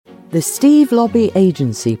The Steve Lobby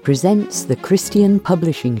Agency presents The Christian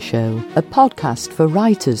Publishing Show, a podcast for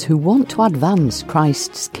writers who want to advance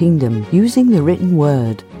Christ's kingdom using the written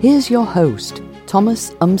word. Here's your host,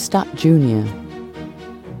 Thomas Umstattd Jr.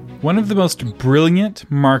 One of the most brilliant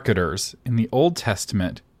marketers in the Old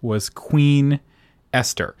Testament was Queen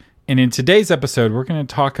Esther. And in today's episode, we're going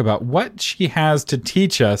to talk about what she has to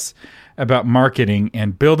teach us about marketing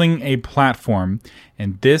and building a platform.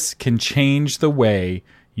 And this can change the way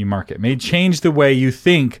you market, may change the way you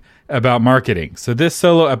think about marketing. So this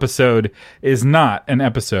solo episode is not an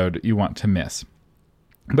episode you want to miss.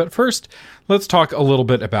 But first, let's talk a little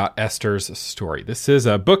bit about Esther's story. This is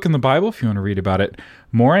a book in the Bible. If you want to read about it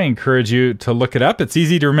more, I encourage you to look it up. It's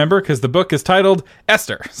easy to remember because the book is titled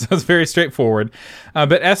Esther, so it's very straightforward.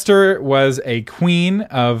 But Esther was a queen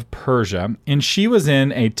of Persia, and she was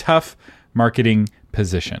in a tough marketing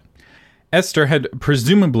position. Esther had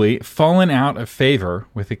presumably fallen out of favor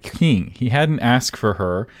with the king. He hadn't asked for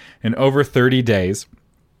her in over 30 days.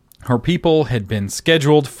 Her people had been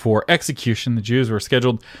scheduled for execution. The Jews were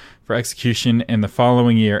scheduled for execution in the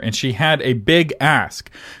following year, and she had a big ask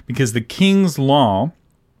because the king's law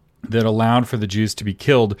that allowed for the Jews to be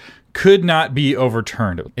killed could not be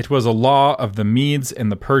overturned. It was a law of the Medes and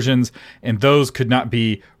the Persians, and those could not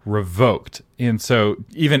be revoked. And so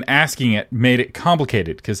even asking it made it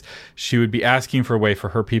complicated because she would be asking for a way for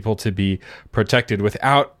her people to be protected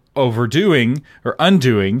without overdoing or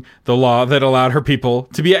undoing the law that allowed her people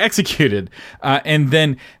to be executed. And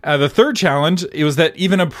then the third challenge, it was that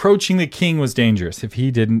even approaching the king was dangerous. If he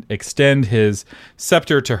didn't extend his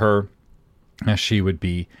scepter to her, she would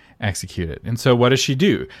be executed. And so what does she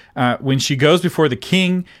do? When she goes before the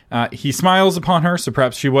king, he smiles upon her, so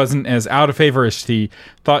perhaps she wasn't as out of favor as she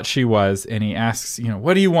thought she was, and he asks,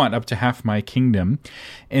 what do you want? Up to half my kingdom.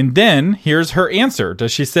 And then here's her answer.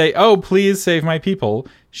 Does she say, oh, please save my people?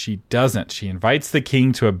 She doesn't. She invites the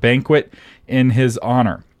king to a banquet in his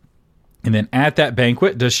honor. And then at that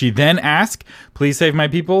banquet, does she then ask, please save my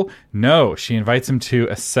people? No, she invites him to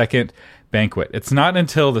a second banquet. It's not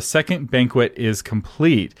until the second banquet is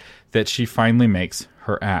complete that she finally makes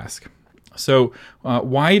her ask. So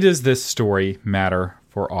why does this story matter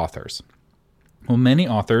for authors? Well, many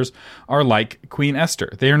authors are like Queen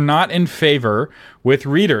Esther. They are not in favor with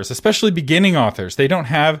readers, especially beginning authors. They don't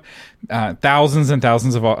have thousands and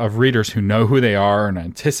thousands of readers who know who they are and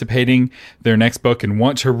anticipating their next book and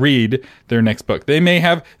want to read their next book. They may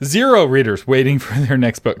have zero readers waiting for their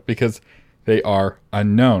next book because they are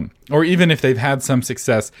unknown. Or even if they've had some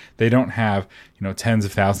success, they don't have, tens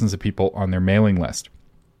of thousands of people on their mailing list.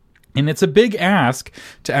 And it's a big ask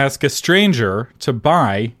to ask a stranger to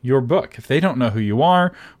buy your book. If they don't know who you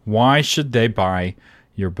are, why should they buy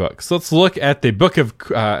your book? So let's look at the book of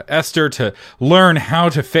Esther to learn how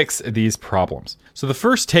to fix these problems. So the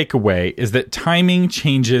first takeaway is that timing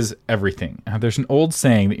changes everything. There's an old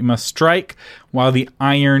saying that you must strike while the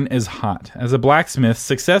iron is hot. As a blacksmith,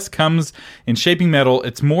 success comes in shaping metal.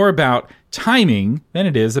 It's more about timing than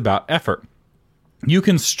it is about effort. You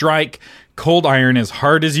can strike cold iron as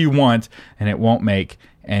hard as you want, and it won't make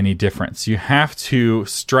any difference. You have to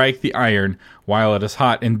strike the iron while it is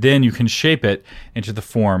hot, and then you can shape it into the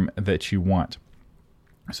form that you want.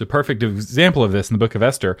 So a perfect example of this in the book of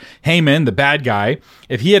Esther, Haman, the bad guy,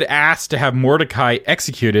 if he had asked to have Mordecai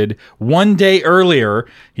executed one day earlier,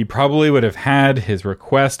 he probably would have had his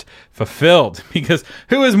request fulfilled. Because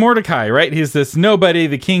who is Mordecai, right? He's this nobody.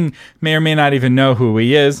 The king may or may not even know who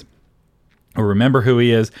he is or remember who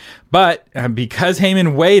he is. But because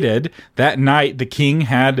Haman waited, that night the king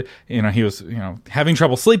had, he was, having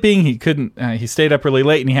trouble sleeping. He couldn't, he stayed up really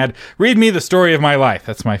late and he had, read me the story of my life.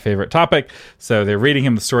 That's my favorite topic. So they're reading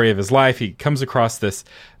him the story of his life. He comes across this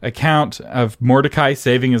account of Mordecai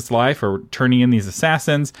saving his life or turning in these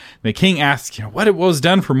assassins. The king asks, what was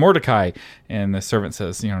done for Mordecai? And the servant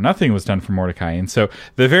says, nothing was done for Mordecai. And so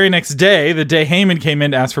the very next day, the day Haman came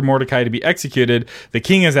in to ask for Mordecai to be executed, the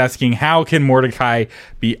king is asking, how can Mordecai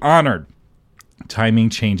be honored? Timing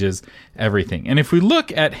changes everything. And if we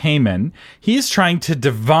look at Haman, he's trying to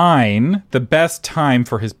divine the best time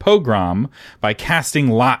for his pogrom by casting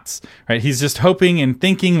lots, right? He's just hoping and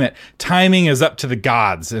thinking that timing is up to the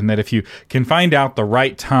gods and that if you can find out the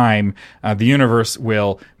right time, the universe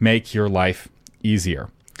will make your life easier.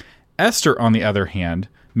 Esther, on the other hand,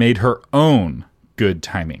 made her own good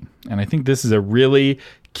timing. And I think this is a really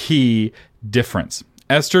key difference.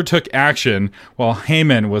 Esther took action while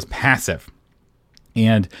Haman was passive.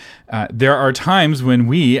 And there are times when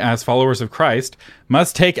we, as followers of Christ,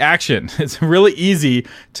 must take action. It's really easy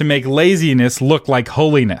to make laziness look like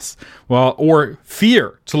holiness, or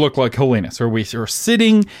fear to look like holiness, or we are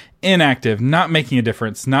sitting inactive, not making a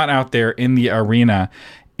difference, not out there in the arena.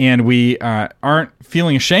 And we aren't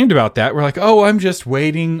feeling ashamed about that. We're like, oh, I'm just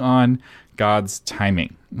waiting on God's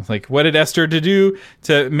timing. It's like, what did Esther do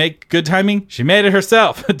to make good timing? She made it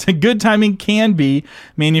herself. Good timing can be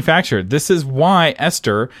manufactured. This is why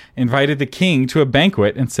Esther invited the king to a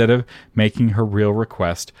banquet instead of making her real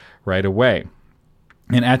request right away.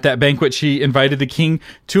 And at that banquet, she invited the king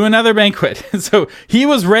to another banquet. So he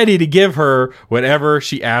was ready to give her whatever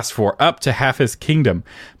she asked for, up to half his kingdom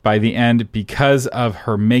by the end, because of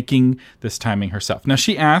her making this timing herself. Now,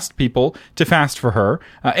 she asked people to fast for her.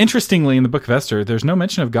 Interestingly, in the book of Esther, there's no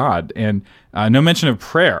mention of God and no mention of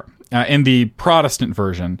prayer in the Protestant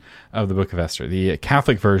version of the book of Esther. The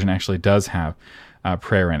Catholic version actually does have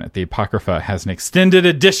prayer in it. The Apocrypha has an extended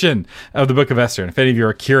edition of the book of Esther. And if any of you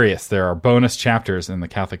are curious, there are bonus chapters in the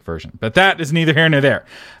Catholic version. But that is neither here nor there.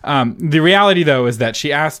 The reality, though, is that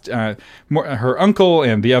she asked her uncle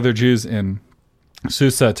and the other Jews in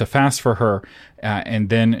Susa to fast for her, and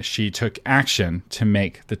then she took action to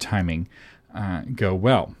make the timing go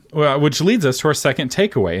well. Which leads us to our second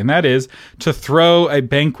takeaway, and that is to throw a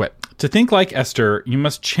banquet. To think like Esther, you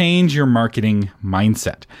must change your marketing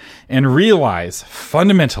mindset and realize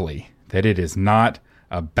fundamentally that it is not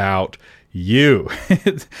about you.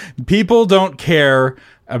 People don't care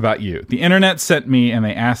about you. The internet sent me and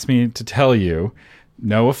they asked me to tell you,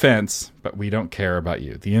 no offense, but we don't care about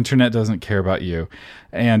you. The internet doesn't care about you.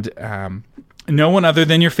 And no one other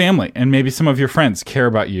than your family and maybe some of your friends care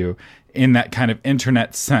about you in that kind of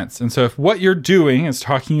internet sense. And so if what you're doing is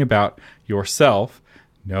talking about yourself,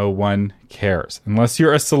 no one cares, unless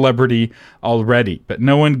you're a celebrity already. But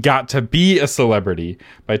no one got to be a celebrity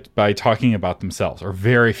by talking about themselves, or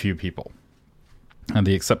very few people. And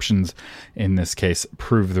the exceptions in this case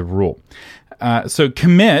prove the rule. So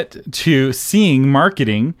commit to seeing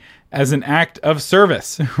marketing as an act of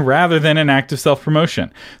service rather than an act of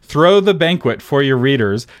self-promotion. Throw the banquet for your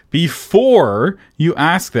readers before you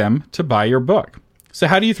ask them to buy your book. So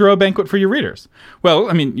how do you throw a banquet for your readers? Well,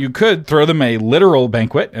 I mean, you could throw them a literal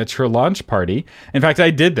banquet at your launch party. In fact,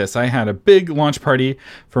 I did this. I had a big launch party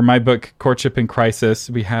for my book, Courtship in Crisis.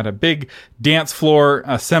 We had a big dance floor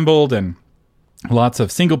assembled, and lots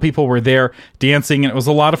of single people were there dancing, and it was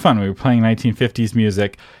a lot of fun. We were playing 1950s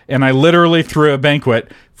music, and I literally threw a banquet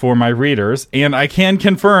for my readers, and I can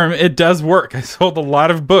confirm it does work. I sold a lot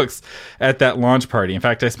of books at that launch party. In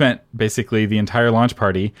fact, I spent basically the entire launch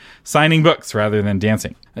party signing books rather than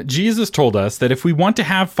dancing. Jesus told us that if we want to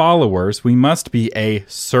have followers, we must be a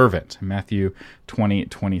servant. Matthew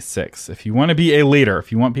 20:26. If you want to be a leader,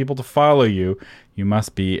 if you want people to follow you, you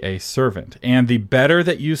must be a servant. And the better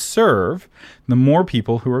that you serve, the more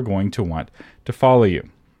people who are going to want to follow you.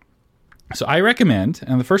 So I recommend,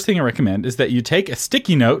 and the first thing I recommend, is that you take a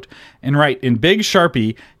sticky note and write in big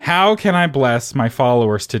Sharpie, how can I bless my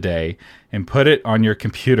followers today? And put it on your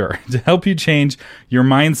computer to help you change your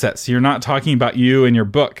mindset. So you're not talking about you and your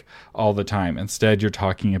book all the time. Instead, you're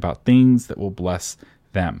talking about things that will bless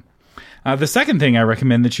them. The second thing I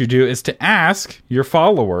recommend that you do is to ask your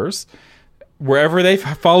followers, wherever they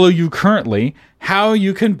follow you currently, how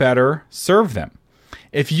you can better serve them.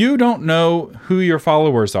 If you don't know who your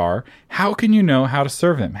followers are, how can you know how to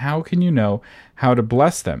serve them? How can you know how to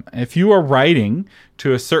bless them? If you are writing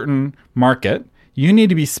to a certain market, you need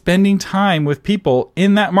to be spending time with people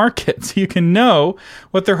in that market so you can know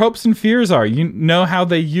what their hopes and fears are. You know how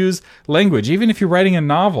they use language. Even if you're writing a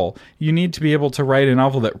novel, you need to be able to write a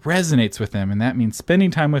novel that resonates with them, and that means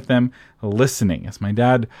spending time with them, listening. As my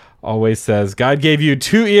dad always says, God gave you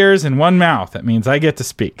 2 ears and 1 mouth. That means I get to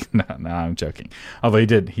speak. No, I'm joking. Although he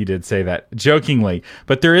did say that jokingly.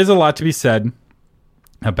 But there is a lot to be said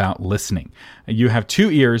about listening. You have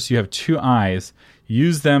 2 ears, you have 2 eyes.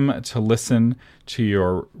 Use them to listen to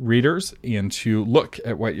your readers and to look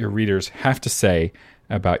at what your readers have to say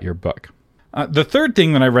about your book. The third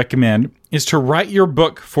thing that I recommend is to write your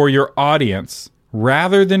book for your audience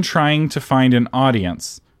rather than trying to find an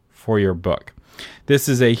audience for your book. This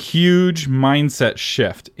is a huge mindset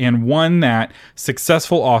shift, and one that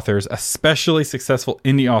successful authors, especially successful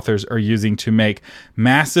indie authors, are using to make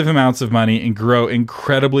massive amounts of money and grow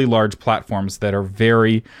incredibly large platforms that are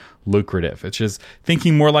very lucrative. It's just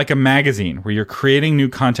thinking more like a magazine where you're creating new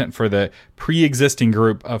content for the pre-existing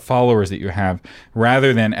group of followers that you have,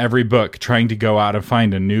 rather than every book trying to go out and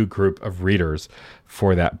find a new group of readers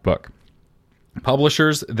for that book.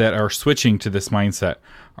 Publishers that are switching to this mindset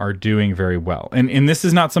are doing very well. And this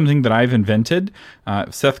is not something that I've invented.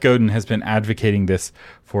 Seth Godin has been advocating this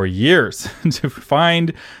for years, to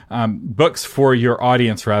find books for your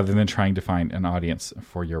audience rather than trying to find an audience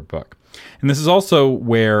for your book. And this is also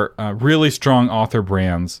where really strong author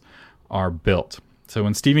brands are built. So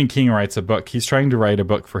when Stephen King writes a book, he's trying to write a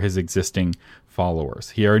book for his existing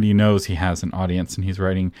followers. He already knows he has an audience, and he's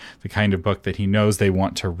writing the kind of book that he knows they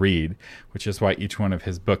want to read, which is why each one of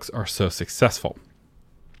his books are so successful.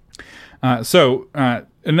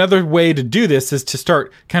 Another way to do this is to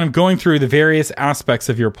start kind of going through the various aspects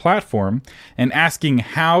of your platform and asking,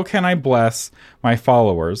 how can I bless my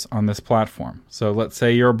followers on this platform? So let's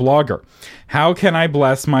say you're a blogger. How can I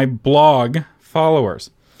bless my blog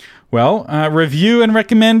followers? Well, review and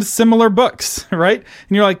recommend similar books, right?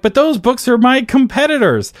 And you're like, but those books are my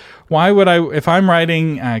competitors. Why would I, if I'm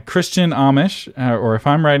writing Christian Amish or if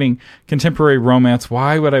I'm writing contemporary romance,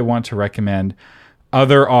 why would I want to recommend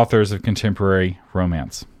other authors of contemporary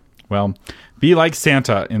romance? Well, be like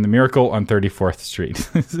Santa in The Miracle on 34th Street.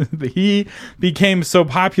 He became so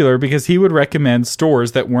popular because he would recommend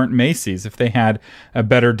stores that weren't Macy's if they had a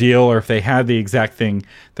better deal or if they had the exact thing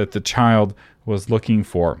that the child was looking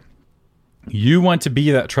for. You want to be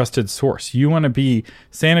that trusted source. You want to be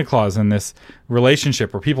Santa Claus in this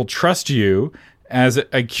relationship where people trust you as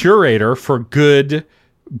a curator for good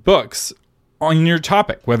books on your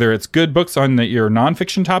topic, whether it's good books on your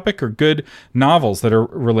nonfiction topic or good novels that are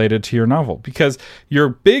related to your novel. Because your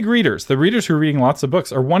big readers, the readers who are reading lots of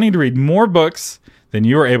books, are wanting to read more books than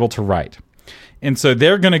you are able to write. And so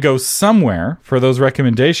they're going to go somewhere for those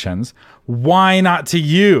recommendations. Why not to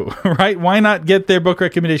you, right? Why not get their book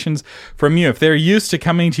recommendations from you? If they're used to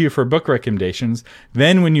coming to you for book recommendations,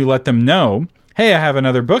 then when you let them know, hey, I have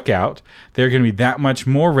another book out, they're going to be that much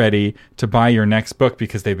more ready to buy your next book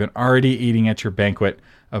because they've been already eating at your banquet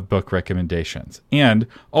of book recommendations. And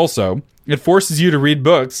also, it forces you to read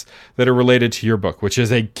books that are related to your book, which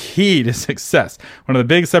is a key to success. One of the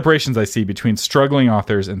big separations I see between struggling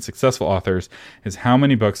authors and successful authors is how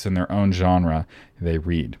many books in their own genre they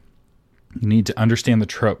read. You need to understand the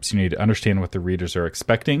tropes. You need to understand what the readers are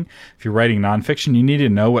expecting. If you're writing nonfiction, you need to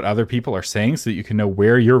know what other people are saying so that you can know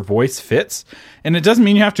where your voice fits. And it doesn't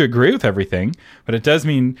mean you have to agree with everything, but it does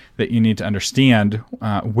mean that you need to understand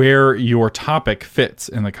where your topic fits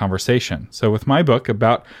in the conversation. So with my book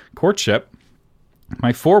about courtship,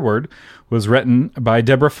 my foreword was written by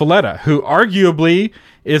Deborah Folletta, who arguably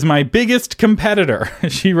is my biggest competitor.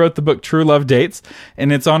 She wrote the book True Love Dates,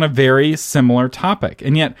 and it's on a very similar topic.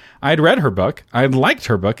 And yet, I'd read her book, I liked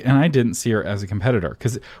her book, and I didn't see her as a competitor.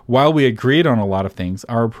 Because while we agreed on a lot of things,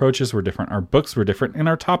 our approaches were different, our books were different, and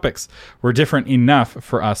our topics were different enough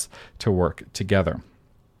for us to work together.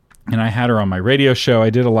 And I had her on my radio show.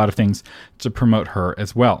 I did a lot of things to promote her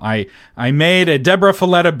as well. I made a Deborah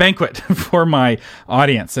Folletta banquet for my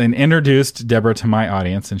audience and introduced Deborah to my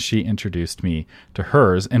audience, and she introduced me to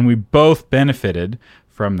hers, and we both benefited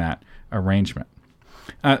from that arrangement.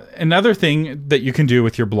 Another thing that you can do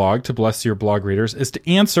with your blog to bless your blog readers is to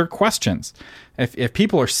answer questions. If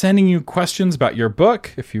people are sending you questions about your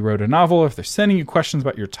book, if you wrote a novel, if they're sending you questions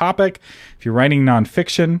about your topic, if you're writing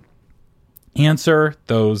nonfiction, answer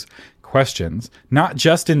those questions, not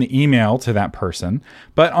just in the email to that person,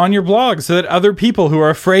 but on your blog so that other people who are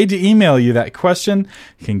afraid to email you that question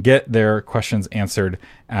can get their questions answered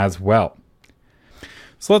as well.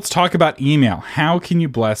 So let's talk about email. How can you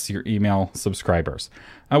bless your email subscribers?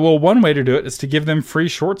 Well, one way to do it is to give them free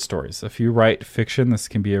short stories. If you write fiction, this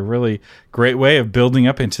can be a really great way of building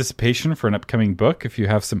up anticipation for an upcoming book. If you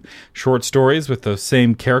have some short stories with those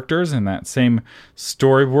same characters in that same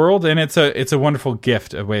story world, and it's a wonderful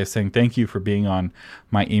gift, a way of saying thank you for being on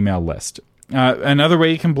my email list. Another way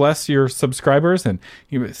you can bless your subscribers and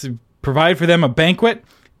you provide for them a banquet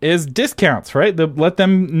is discounts, right? Let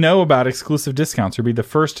them know about exclusive discounts or be the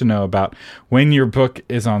first to know about when your book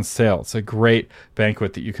is on sale. It's a great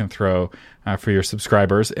banquet that you can throw for your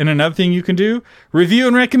subscribers. And another thing you can do, review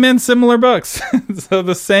and recommend similar books. So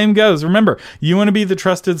the same goes. Remember, you want to be the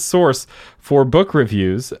trusted source for book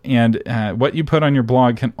reviews, and what you put on your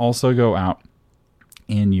blog can also go out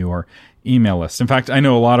in your email list. In fact, I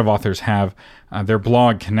know a lot of authors have their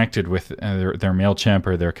blog connected with their MailChimp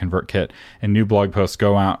or their ConvertKit, and new blog posts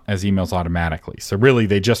go out as emails automatically. So really,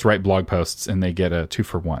 they just write blog posts and they get a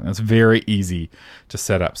 2-for-1. That's very easy to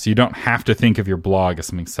set up. So you don't have to think of your blog as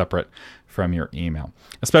something separate from your email,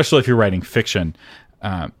 especially if you're writing fiction.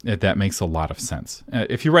 That makes a lot of sense.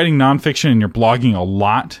 If you're writing nonfiction and you're blogging a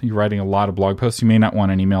lot, you're writing a lot of blog posts, you may not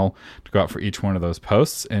want an email to go out for each one of those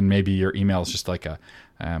posts, and maybe your email is just like a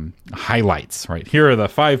highlights, right? Here are the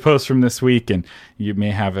 5 posts from this week, and you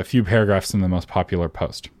may have a few paragraphs in the most popular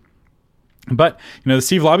post. But, the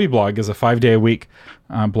Steve Lobby blog is a 5-day-a-week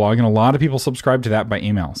blog, and a lot of people subscribe to that by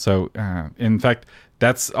email. So, in fact,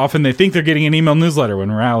 That's often they think they're getting an email newsletter when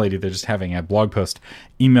in reality they're just having a blog post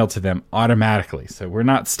emailed to them automatically. So we're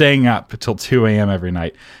not staying up until 2 a.m. every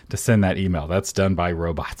night to send that email. That's done by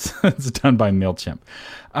robots. It's done by MailChimp.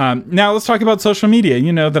 Now let's talk about social media.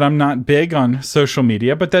 You know that I'm not big on social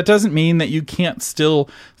media, but that doesn't mean that you can't still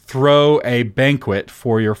throw a banquet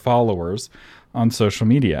for your followers on social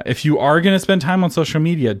media. If you are going to spend time on social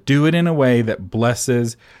media, do it in a way that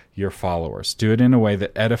blesses your followers. Do it in a way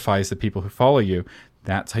that edifies the people who follow you.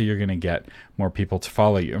 That's how you're going to get more people to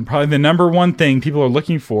follow you. And probably the number one thing people are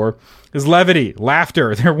looking for is levity,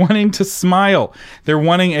 laughter. They're wanting to smile. They're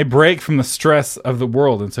wanting a break from the stress of the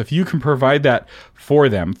world. And so if you can provide that for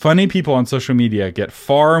them, funny people on social media get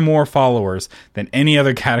far more followers than any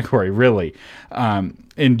other category, really.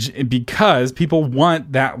 And because people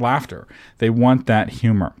want that laughter. They want that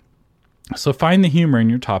humor. So find the humor in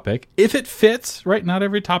your topic. If it fits, right? Not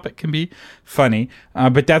every topic can be funny,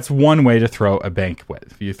 but that's one way to throw a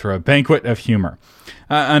banquet. You throw a banquet of humor.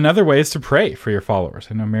 Another way is to pray for your followers.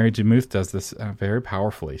 I know Mary DeMuth does this very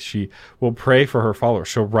powerfully. She will pray for her followers.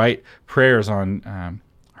 She'll write prayers on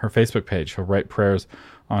her Facebook page. She'll write prayers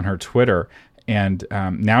on her Twitter. And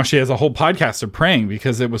now she has a whole podcast of praying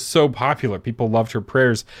because it was so popular. People loved her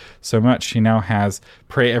prayers so much. She now has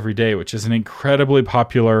Pray Every Day, which is an incredibly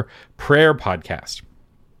popular prayer podcast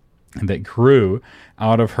that grew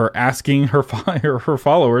out of her asking her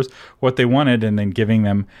followers what they wanted and then giving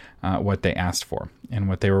them what they asked for. And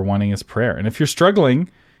what they were wanting is prayer. And if you're struggling,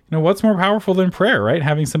 what's more powerful than prayer, right?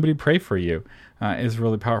 Having somebody pray for you is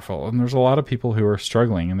really powerful. And there's a lot of people who are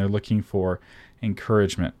struggling and they're looking for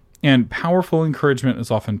encouragement. And powerful encouragement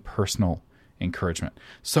is often personal encouragement.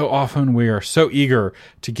 So often we are so eager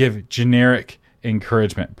to give generic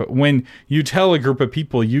encouragement. But when you tell a group of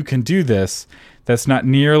people you can do this, that's not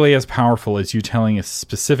nearly as powerful as you telling a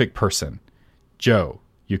specific person, Joe,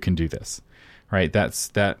 you can do this. Right?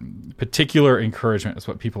 That particular encouragement is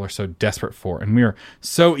what people are so desperate for. And we are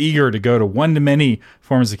so eager to go to one-to-many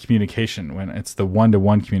forms of communication when it's the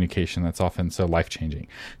one-to-one communication that's often so life-changing.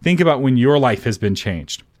 Think about when your life has been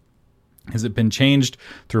changed. Has it been changed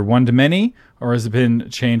through one-to-many or has it been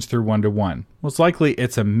changed through one-to-one? Most likely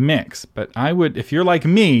it's a mix, but if you're like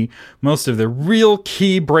me, most of the real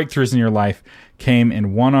key breakthroughs in your life came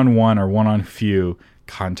in one-on-one or one-on-few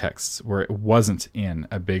contexts where it wasn't in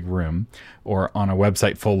a big room or on a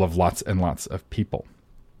website full of lots and lots of people.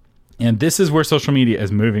 And this is where social media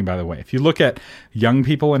is moving, by the way. If you look at young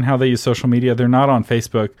people and how they use social media, they're not on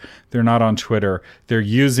Facebook, they're not on Twitter. They're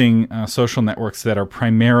using social networks that are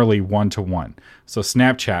primarily one-to-one. So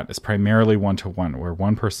Snapchat is primarily one-to-one, where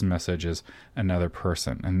one person messages another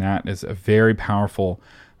person. And that is a very powerful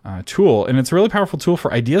tool. And it's a really powerful tool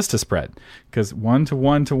for ideas to spread, because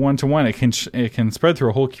one-to-one to one-to-one, it can spread through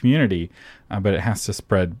a whole community, but it has to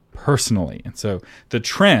spread personally. And so the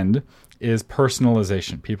trend is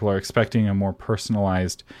personalization. People are expecting a more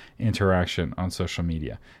personalized interaction on social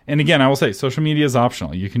media. And again, I will say social media is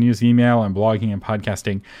optional. You can use email and blogging and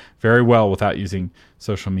podcasting very well without using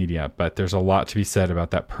social media, but there's a lot to be said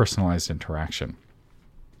about that personalized interaction.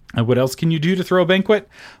 And what else can you do to throw a banquet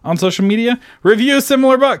on social media? Review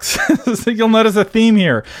similar books. So you'll notice a theme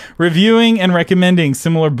here. Reviewing and recommending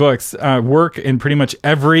similar books work in pretty much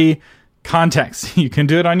every context. You can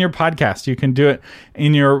do it on your podcast. You can do it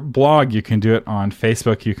in your blog. You can do it on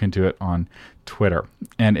Facebook. You can do it on Twitter.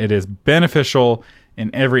 And it is beneficial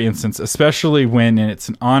in every instance, especially when it's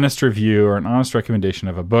an honest review or an honest recommendation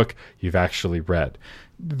of a book you've actually read.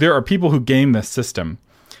 There are people who game this system,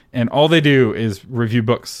 and all they do is review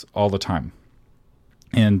books all the time.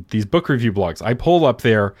 And these book review blogs, I pull up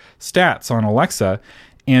their stats on Alexa,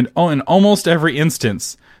 and in almost every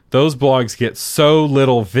instance, those blogs get so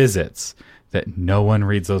little visits that no one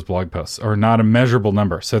reads those blog posts, or not a measurable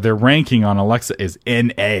number. So their ranking on Alexa is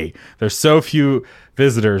NA. There's so few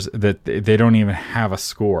visitors that they don't even have a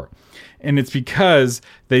score. And it's because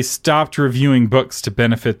they stopped reviewing books to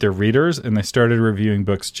benefit their readers, and they started reviewing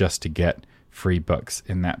books just to get free books,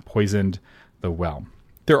 and that poisoned the well.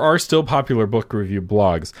 There are still popular book review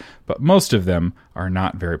blogs, but most of them are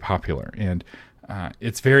not very popular. And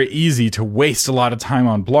it's very easy to waste a lot of time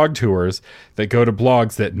on blog tours that go to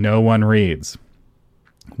blogs that no one reads.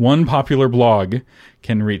 One popular blog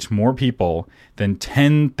can reach more people than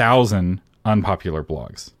 10,000 unpopular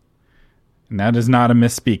blogs. And that is not a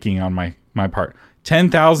misspeaking on my part.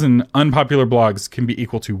 10,000 unpopular blogs can be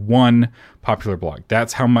equal to one popular blog.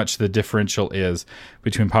 That's how much the differential is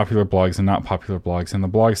between popular blogs and not popular blogs in the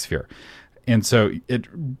blog sphere. And so it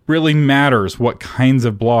really matters what kinds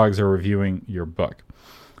of blogs are reviewing your book.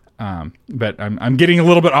 But I'm getting a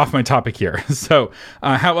little bit off my topic here. So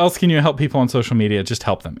how else can you help people on social media? Just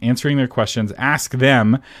help them. Answering their questions. Ask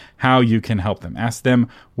them how you can help them. Ask them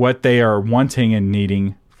what they are wanting and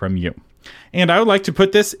needing from you. And I would like to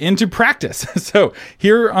put this into practice. So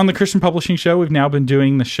here on the Christian Publishing Show, we've now been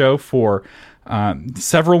doing the show for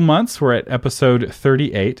several months. We're at episode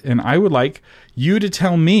 38. And I would like you to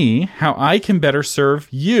tell me how I can better serve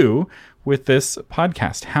you with this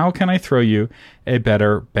podcast. How can I throw you a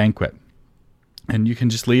better banquet? And you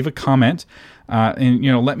can just leave a comment and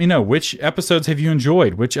let me know, which episodes have you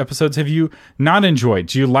enjoyed? Which episodes have you not enjoyed?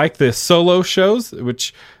 Do you like the solo shows,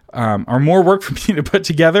 which are more work for me to put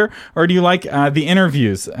together? Or do you like the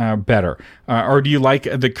interviews better? Or do you like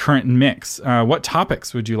the current mix? What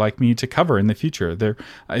topics would you like me to cover in the future?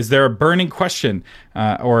 Is there a burning question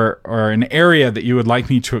or an area that you would like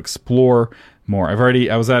me to explore more?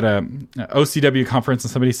 I was at a OCW conference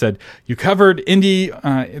and somebody said, you covered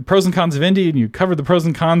indie, pros and cons of indie, and you covered the pros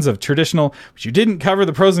and cons of traditional, but you didn't cover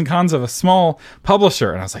the pros and cons of a small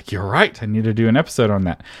publisher. And I was like, you're right. I need to do an episode on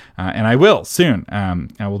that. And I will soon.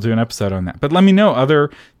 I will do an episode on that. But let me know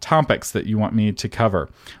other topics that you want me to cover.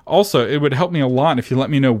 Also, it would help me a lot if you let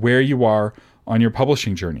me know where you are on your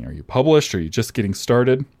publishing journey. Are you published? Are you just getting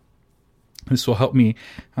started? This will help me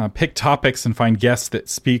pick topics and find guests that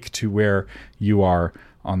speak to where you are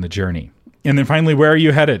on the journey. And then finally, where are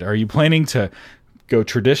you headed? Are you planning to go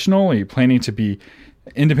traditional? Are you planning to be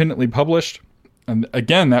independently published? And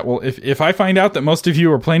again, that will, if I find out that most of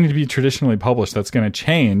you are planning to be traditionally published, that's going to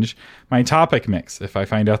change my topic mix. If I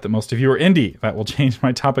find out that most of you are indie, that will change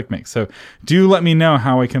my topic mix. So do let me know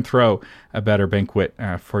how I can throw a better banquet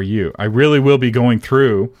for you. I really will be going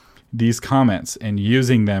through these comments and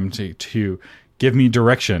using them to give me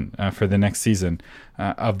direction for the next season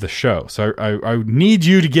of the show. So I need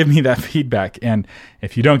you to give me that feedback. And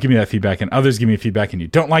if you don't give me that feedback and others give me feedback and you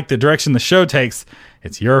don't like the direction the show takes,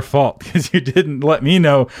 it's your fault because you didn't let me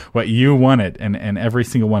know what you wanted. And every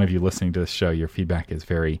single one of you listening to this show, your feedback is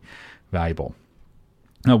very valuable.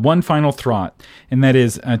 Now, one final thought, and that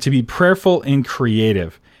is to be prayerful and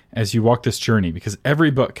creative as you walk this journey, because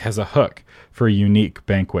every book has a hook for a unique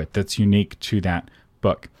banquet that's unique to that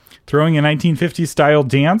book. Throwing a 1950s style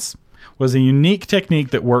dance was a unique technique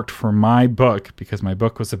that worked for my book because my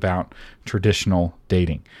book was about traditional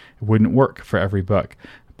dating. It wouldn't work for every book.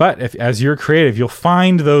 But as you're creative, you'll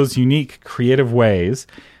find those unique creative ways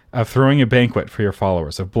of throwing a banquet for your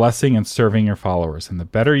followers, of blessing and serving your followers. And the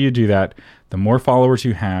better you do that, the more followers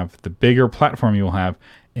you have, the bigger platform you'll have,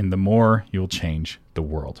 and the more you'll change the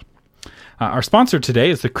world. Our sponsor today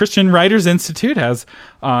is the Christian Writers Institute. As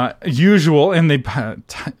usual in the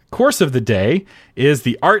course of the day is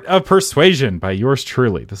The Art of Persuasion by yours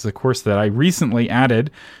truly. This is a course that I recently added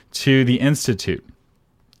to the Institute.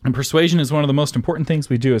 And persuasion is one of the most important things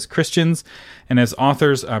we do as Christians and as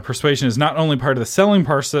authors. Persuasion is not only part of the selling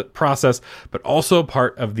process, but also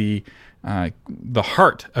part of the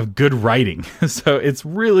heart of good writing. So it's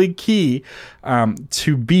really key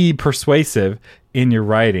to be persuasive in your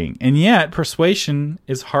writing. And yet, persuasion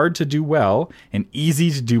is hard to do well and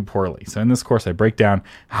easy to do poorly. So in this course, I break down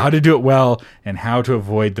how to do it well and how to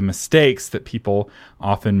avoid the mistakes that people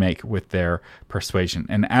often make with their persuasion.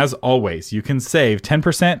 And as always, you can save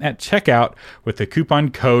 10% at checkout with the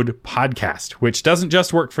coupon code PODCAST, which doesn't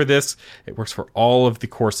just work for this, it works for all of the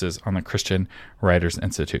courses on the Christian Writers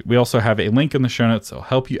Institute. We also have a link in the show notes that will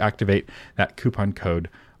help you activate that coupon code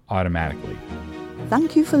automatically.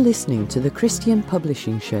 Thank you for listening to the Christian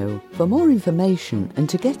Publishing Show. For more information and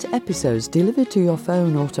to get episodes delivered to your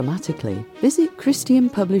phone automatically, visit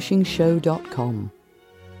christianpublishingshow.com.